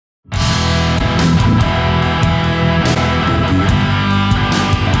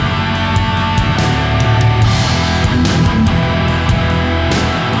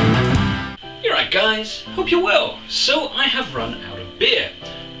Hope you're well. So I have run out of beer,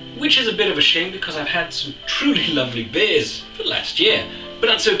 which is a bit of a shame because I've had some truly lovely beers for last year, but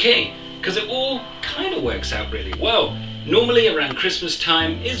that's okay because it all kind of works out really well. Normally around Christmas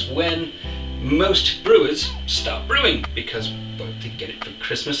time is when most brewers start brewing because they get it for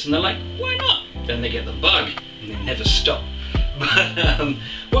Christmas and they're like, why not? Then they get the bug and they never stop. But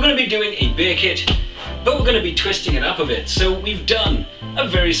we're going to be doing a beer kit, but we're going to be twisting it up a bit. So we've done a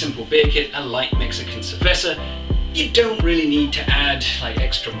very simple beer kit, a light Mexican cerveza. You don't really need to add like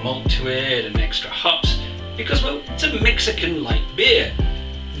extra malt to it and extra hops because, well, it's a Mexican light beer.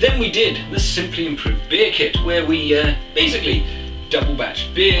 Then we did the Simply Improved beer kit where we basically double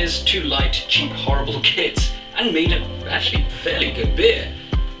batched beers, 2 light, cheap, horrible kits and made a actually fairly good beer.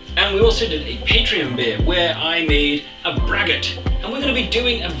 And we also did a Patreon beer where I made a braggot, and we're going to be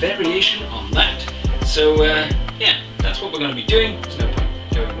doing a variation on that. So yeah, that's what we're going to be doing. There's no point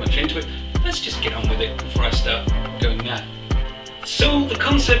going much into it. Let's just get on with it before I start going mad. So the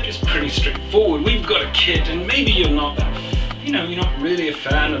concept is pretty straightforward. We've got a kit, and maybe you're not that, you're not really a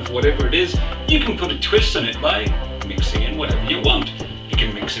fan of whatever it is. You can put a twist on it by mixing in whatever you want. You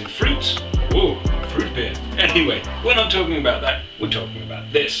can mix in fruits. Ooh, fruit beer. Anyway, we're not talking about that, we're talking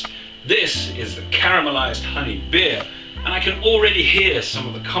about this. This is the caramelized honey beer, and I can already hear some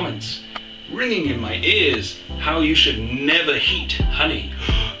of the comments ringing in my ears how you should never heat honey,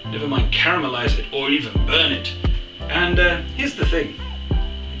 never mind caramelize it or even burn it. And here's the thing,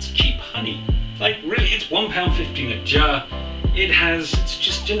 it's cheap honey. Like really, it's £1.15 a jar. It's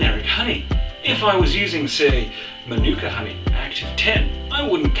just generic honey. If I was using, say, Manuka honey, Active 10, I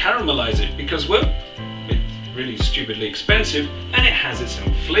wouldn't caramelize it because, well, it's really stupidly expensive and it has its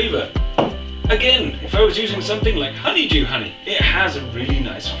own flavor. Again, if I was using something like honeydew honey, it has a really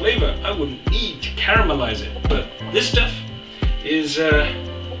nice flavor. I wouldn't need to caramelize it, but this stuff is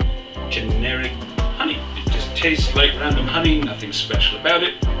generic honey. It just tastes like random honey, nothing special about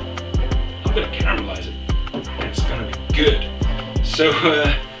it. I'm going to caramelize it and it's going to be good. So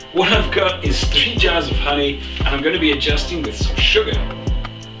what I've got is 3 jars of honey, and I'm going to be adjusting with some sugar.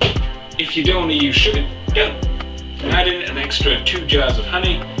 If you don't want to use sugar, don't. Add in an extra 2 jars of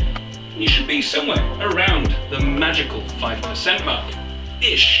honey, and you should be somewhere around the magical 5% mark.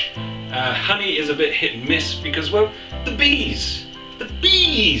 Ish. Honey is a bit hit and miss because, well, the bees,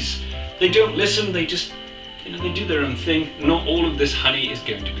 they don't listen, they just, they do their own thing. Not all of this honey is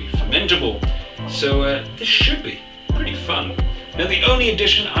going to be fermentable. So this should be pretty fun. Now the only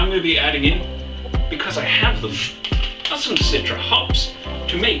addition I'm going to be adding in, because I have them, are some citra hops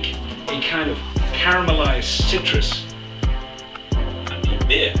to make a kind of caramelized citrus honey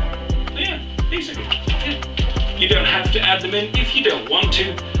beer. So yeah, basically, yeah. You don't have to add them in if you don't want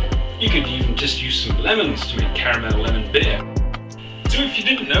to. You could even just use some lemons to make caramel lemon beer. So if you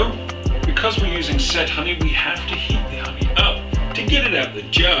didn't know, because we're using set honey, we have to heat the honey up to get it out of the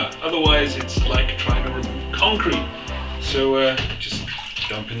jar. Otherwise it's like trying to remove concrete. So just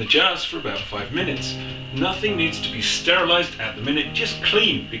dump in the jars for about 5 minutes. Nothing needs to be sterilized at the minute, just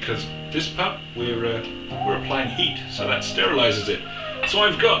clean, because this part we're applying heat, so that sterilizes it. So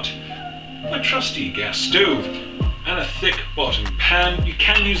I've got my trusty gas stove and a thick bottom pan. You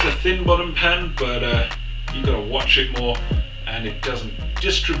can use a thin bottom pan, but you've got to watch it more and it doesn't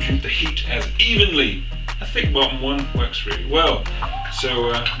distribute the heat as evenly. A thick bottom one works really well.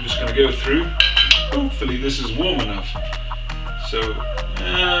 So I'm just going to go through. Hopefully this is warm enough. So,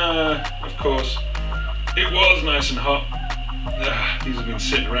 of course, it was nice and hot. These have been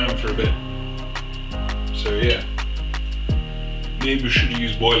sitting around for a bit. So yeah, maybe we should have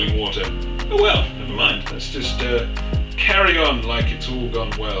used boiling water. Oh well, never mind. Let's just carry on like it's all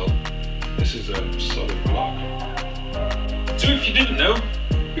gone well. This is a solid block. So if you didn't know,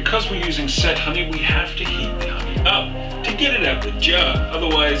 because we're using set honey, we have to heat the honey up to get it out of the jar.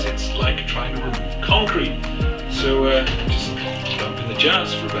 Otherwise it's like trying to remove concrete. So just dump in the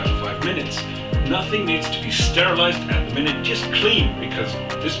jars for about 5 minutes. Nothing needs to be sterilized at the minute, just clean, because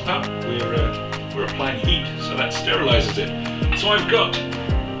this part we're applying heat, so that sterilizes it. So I've got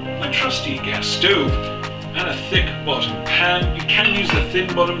my trusty gas stove and a thick bottom pan. You can use a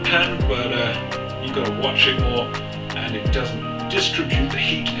thin bottom pan, but you've got to watch it more and it doesn't distribute the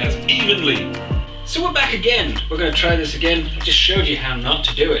heat as evenly. So we're back again. We're going to try this again. I just showed you how not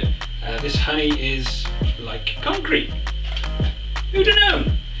to do it. This honey is like concrete. Who'd have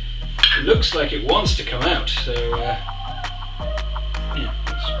known? It looks like it wants to come out, so yeah,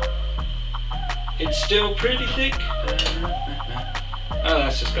 it's still pretty thick. Oh,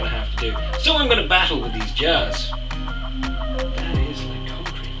 that's just going to have to do. So I'm going to battle with these jars. That is like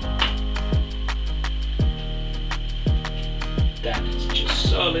concrete. That is just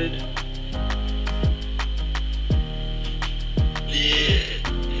solid.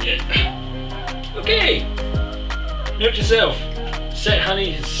 Note to self, set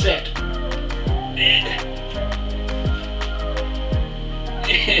honey is set.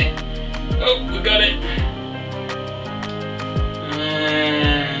 Oh, we got it.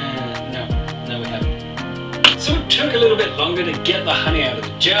 No, we haven't. So it took a little bit longer to get the honey out of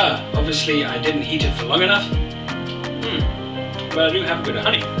the jar. Obviously, I didn't heat it for long enough. But I do have a bit of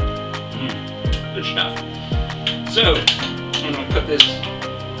honey. Good stuff. So, I'm going to put this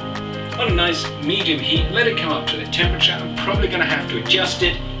on a nice medium heat, let it come up to the temperature. I'm probably going to have to adjust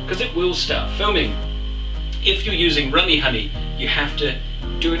it because it will start foaming. If you're using runny honey, you have to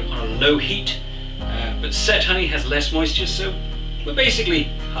do it on a low heat, but set honey has less moisture, so we're basically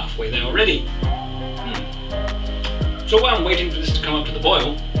halfway there already. So while I'm waiting for this to come up to the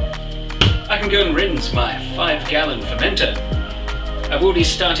boil, I can go and rinse my 5-gallon fermenter. I've already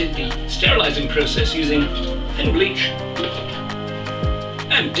started the sterilizing process using thin bleach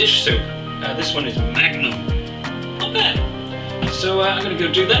and dish soap. This one is Magnum. Not bad. So I'm going to go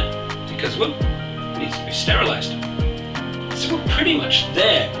do that because, well, it needs to be sterilized. So we're pretty much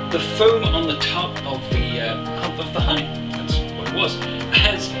there. The foam on the top of the honey, that's what it was,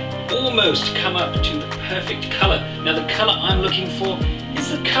 has almost come up to the perfect color. Now the color I'm looking for is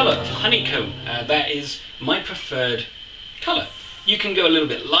the color of honeycomb. That is my preferred color. You can go a little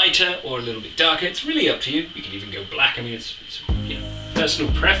bit lighter or a little bit darker. It's really up to you. You can even go black. I mean, it's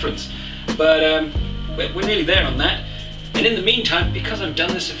personal preference. But we're nearly there on that. And in the meantime, because I've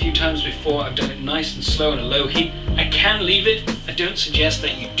done this a few times before, I've done it nice and slow on a low heat, I can leave it. I don't suggest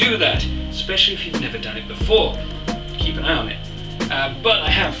that you do that, especially if you've never done it before. Keep an eye on it. But I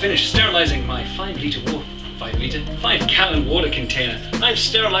have finished sterilizing my 5-gallon water container. I've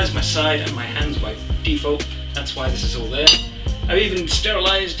sterilized my side and my hands by default. That's why this is all there. I've even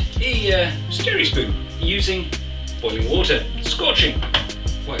sterilized a stirring spoon using boiling water. Scorching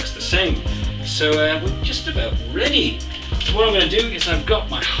works the same. So we're just about ready. So what I'm going to do is I've got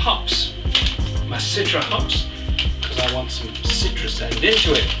my hops, my citra hops, because I want some citrus added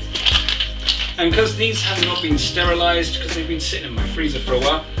into it. And because these have not been sterilized, because they've been sitting in my freezer for a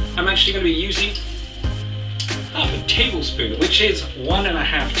while, I'm actually going to be using half a tablespoon, which is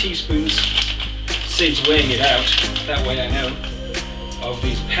 1.5 teaspoons. Saves weighing it out, that way I know, of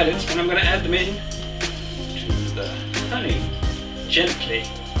these pellets. And I'm going to add them in to the honey gently.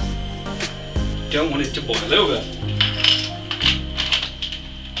 Don't want it to boil over.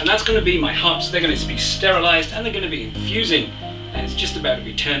 And that's going to be my hops. They're going to be sterilized and they're going to be infusing, and it's just about to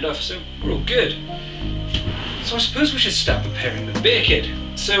be turned off, so we're all good. So I suppose we should start preparing the beer kit.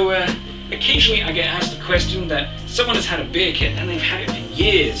 So occasionally I get asked the question that someone has had a beer kit and they've had it for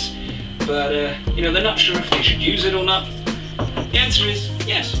years, but they're not sure if they should use it or not. The answer is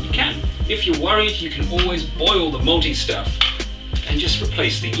yes, you can. If you're worried, you can always boil the malty stuff and just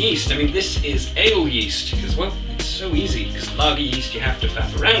replace the yeast. I mean, this is ale yeast, because, well, it's so easy, because lager yeast you have to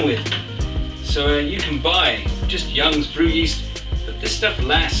faff around with. So you can buy just Young's brew yeast, but this stuff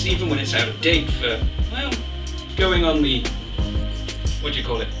lasts even when it's out of date for, well, going on the,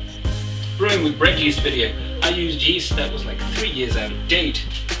 brewing with bread yeast video. I used yeast that was like 3 years out of date.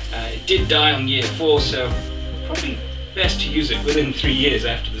 It did die on year 4, so probably best to use it within 3 years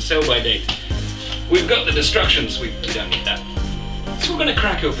after the sell-by date. We've got the destructions, we don't need that. So we're going to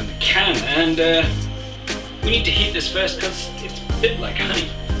crack open the can, and we need to heat this first because it's a bit like honey.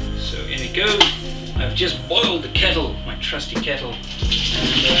 So in it goes. I've just boiled the kettle, my trusty kettle,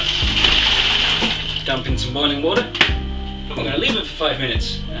 and dump in some boiling water. But we're going to leave it for 5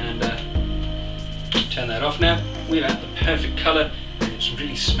 minutes and turn that off now. We've had the perfect colour and it's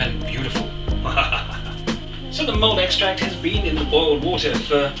really smelling beautiful. So the malt extract has been in the boiled water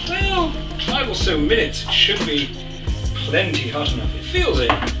for, well, 5 or so minutes. It should be plenty hot enough. It feels it.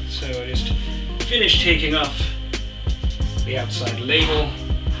 So I just finished taking off the outside label.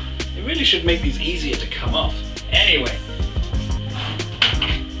 It really should make these easier to come off. Anyway,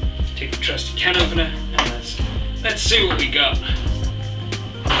 take the trusty can opener and let's see what we got.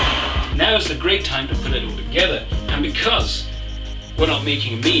 Now is the great time to put it all together, and because we're not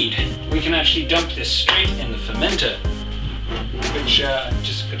making a mead, we can actually dump this straight in the fermenter, which I'm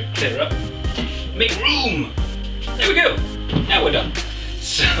just going to clear up. Make room! There we go! Now we're done.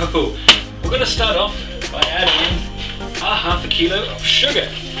 So, we're going to start off by adding in our ½ kilo of sugar,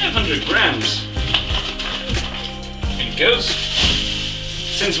 500 grams. In it goes.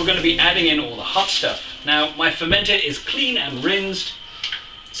 Since we're going to be adding in all the hot stuff. Now, my fermenter is clean and rinsed.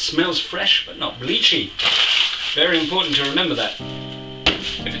 It smells fresh, but not bleachy. Very important to remember that.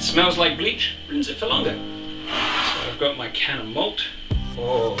 If it smells like bleach, rinse it for longer. So I've got my can of malt.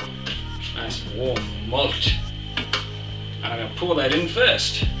 Oh, nice warm malt. And I'm going to pour that in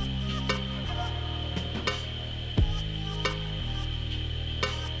first.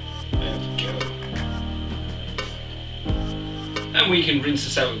 we can rinse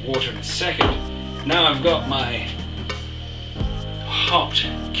this out with water in a second. Now I've got my hot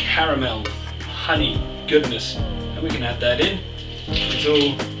caramel honey goodness, and we can add that in. It's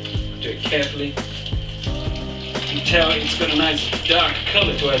all, do it carefully. You can tell it's got a nice dark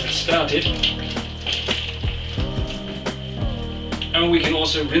colour to as it started. And we can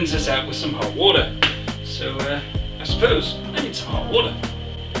also rinse this out with some hot water. So I suppose I need some hot water.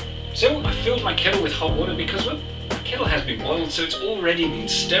 So I filled my kettle with hot water because, well, my kettle has been boiled, so it's already been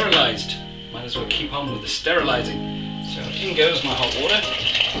sterilised. Might as well keep on with the sterilising. So in goes my hot water.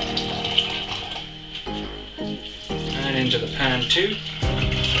 And into the pan too.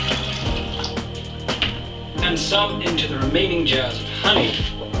 And some into the remaining jars of honey.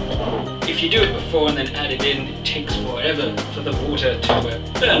 If you do it before and then add it in, it takes forever for the water to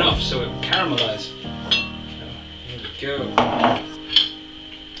burn off, so it will caramelise. So, here we go.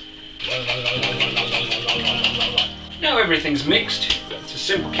 Now everything's mixed. It's a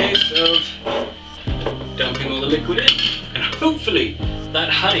simple case of dumping all the liquid in, and hopefully that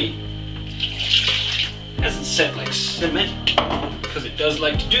honey hasn't set like cement, because it does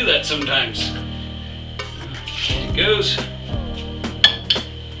like to do that sometimes. Here it goes.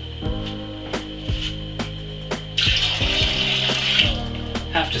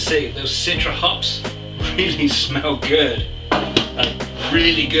 Have to say, those citra hops really smell good, like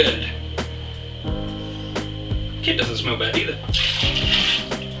really good. Kit doesn't smell bad either.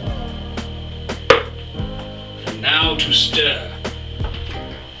 And now to stir.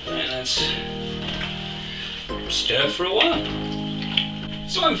 And let's stir for a while.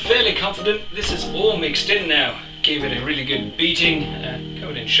 So I'm fairly confident this is all mixed in now. Gave it a really good beating,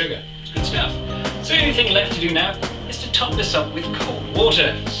 covered in sugar and stuff. So the only thing left to do now is to top this up with cold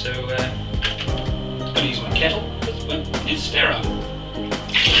water. So I'm going to use my kettle because, well, it's sterile.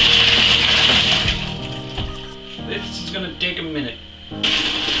 This is going to take a minute.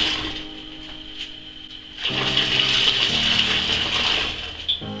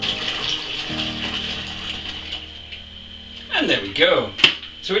 And there we go.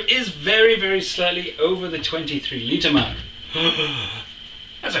 So it is very, very slightly over the 23 litre mark.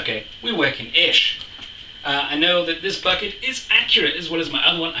 That's okay, we work in ish. I know that this bucket is accurate as well as my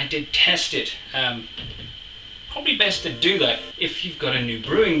other one. I did test it. Probably best to do that if you've got a new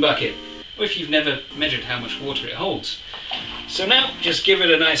brewing bucket, or if you've never measured how much water it holds. So now just give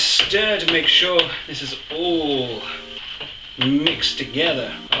it a nice stir to make sure this is all mixed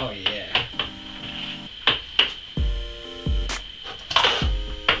together. Oh yeah.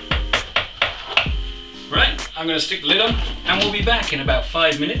 Right, I'm going to stick the lid on and we'll be back in about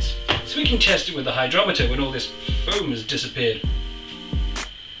 5 minutes so we can test it with the hydrometer when all this foam has disappeared.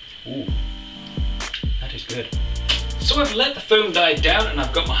 Ooh, that is good. So I've let the foam die down and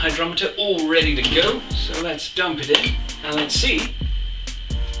I've got my hydrometer all ready to go. So let's dump it in and let's see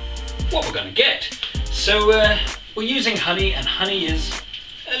what we're going to get. So we're using honey, and honey is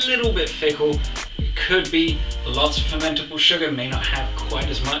a little bit fickle. It could be lots of fermentable sugar, may not have quite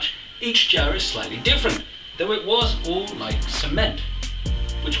as much. Each jar is slightly different, though it was all like cement,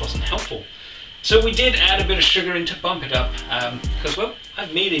 which wasn't helpful. So we did add a bit of sugar in to bump it up, because, well,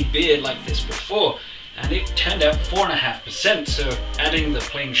 I've made a beer like this before, and it turned out 4.5%, so adding the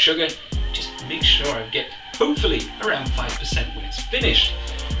plain sugar just makes sure I get hopefully around 5% when it's finished.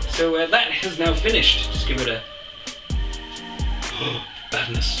 So that has now finished. Just give it a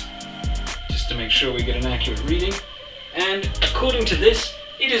badness, just to make sure we get an accurate reading. And according to this,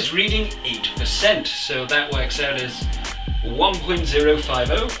 it is reading 8%, so that works out as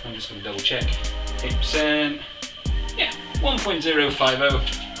 1.050. I'm just going to double check. 8%, yeah,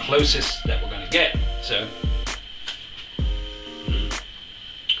 1.050, closest that we're going to get. So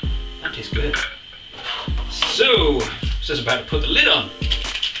that is good. So just about to put the lid on.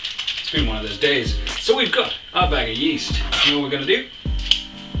 It's been one of those days. So we've got our bag of yeast. You know what we're going to do?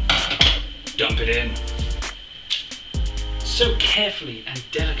 Dump it in. So carefully and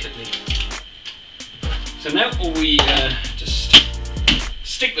delicately. So now we just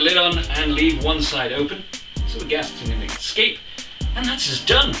stick the lid on and leave one side open so the gas doesn't escape, and that's us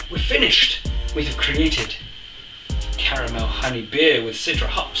done. We're finished. We have created caramel honey beer with citra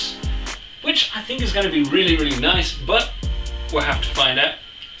hops, which I think is going to be really, really nice, but we'll have to find out.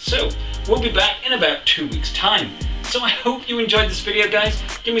 So we'll be back in about 2 weeks' time. So I hope you enjoyed this video, guys.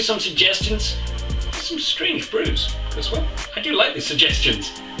 Give me some suggestions for some strange brews, because, well, I do like these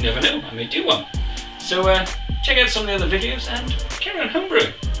suggestions. You never know, I may do one. So check out some of the other videos and carry on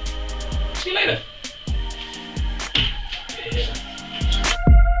homebrewing. See you later.